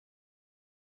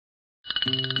The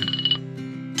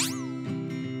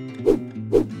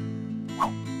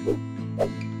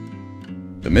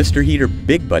Mr. Heater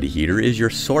Big Buddy Heater is your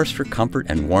source for comfort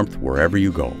and warmth wherever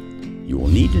you go. You will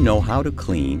need to know how to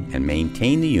clean and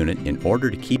maintain the unit in order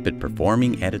to keep it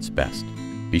performing at its best.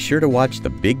 Be sure to watch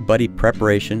the Big Buddy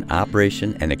preparation,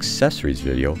 operation, and accessories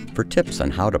video for tips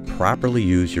on how to properly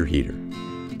use your heater.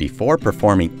 Before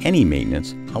performing any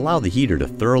maintenance, allow the heater to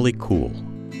thoroughly cool.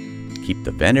 Keep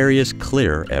the vent areas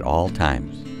clear at all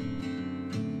times.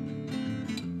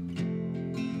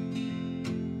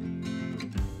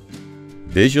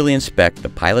 Visually inspect the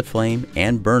pilot flame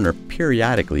and burner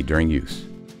periodically during use.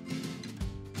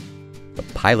 The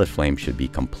pilot flame should be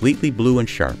completely blue and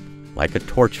sharp, like a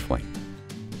torch flame.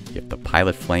 If the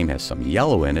pilot flame has some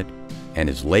yellow in it and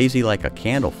is lazy like a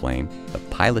candle flame, the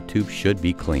pilot tube should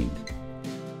be cleaned.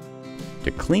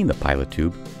 To clean the pilot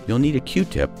tube, you'll need a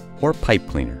Q-tip or pipe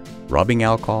cleaner, rubbing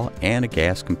alcohol, and a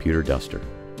gas computer duster.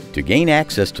 To gain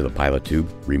access to the pilot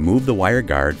tube, remove the wire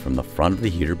guard from the front of the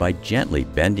heater by gently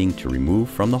bending to remove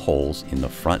from the holes in the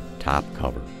front top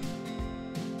cover.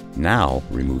 Now,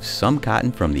 remove some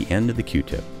cotton from the end of the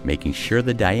Q-tip, making sure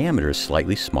the diameter is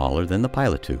slightly smaller than the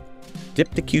pilot tube.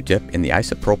 Dip the Q-tip in the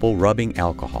isopropyl rubbing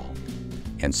alcohol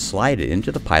and slide it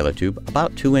into the pilot tube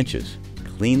about 2 inches.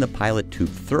 Clean the pilot tube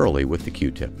thoroughly with the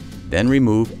Q-tip, then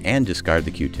remove and discard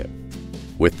the Q-tip.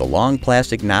 With the long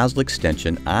plastic nozzle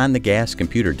extension on the gas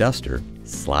computer duster,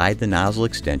 slide the nozzle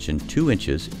extension 2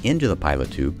 inches into the pilot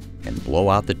tube and blow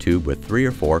out the tube with 3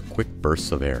 or 4 quick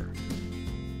bursts of air.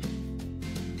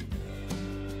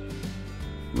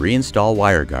 Reinstall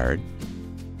wire guard.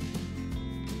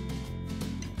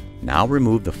 Now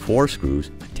remove the 4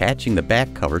 screws attaching the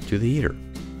back cover to the heater.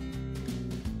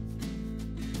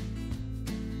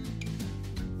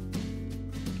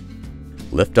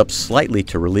 Lift up slightly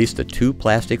to release the 2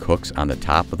 plastic hooks on the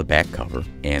top of the back cover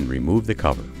and remove the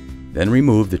cover. Then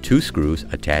remove the 2 screws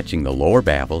attaching the lower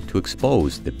baffle to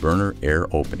expose the burner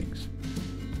air openings.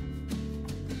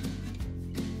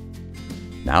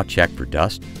 Now check for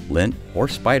dust, lint, or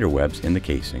spider webs in the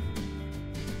casing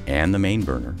and the main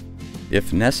burner.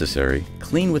 If necessary,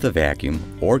 clean with a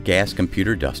vacuum or gas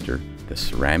computer duster the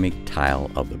ceramic tile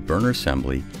of the burner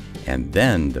assembly and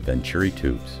then the venturi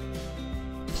tubes.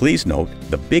 Please note,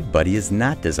 the Big Buddy is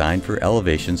not designed for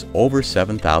elevations over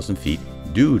 7,000 feet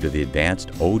due to the advanced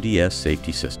ODS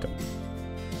safety system.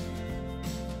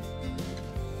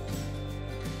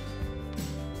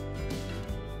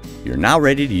 You're now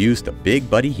ready to use the Big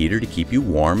Buddy heater to keep you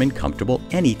warm and comfortable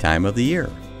any time of the year.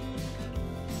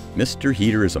 Mr.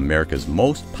 Heater is America's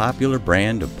most popular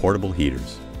brand of portable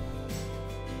heaters.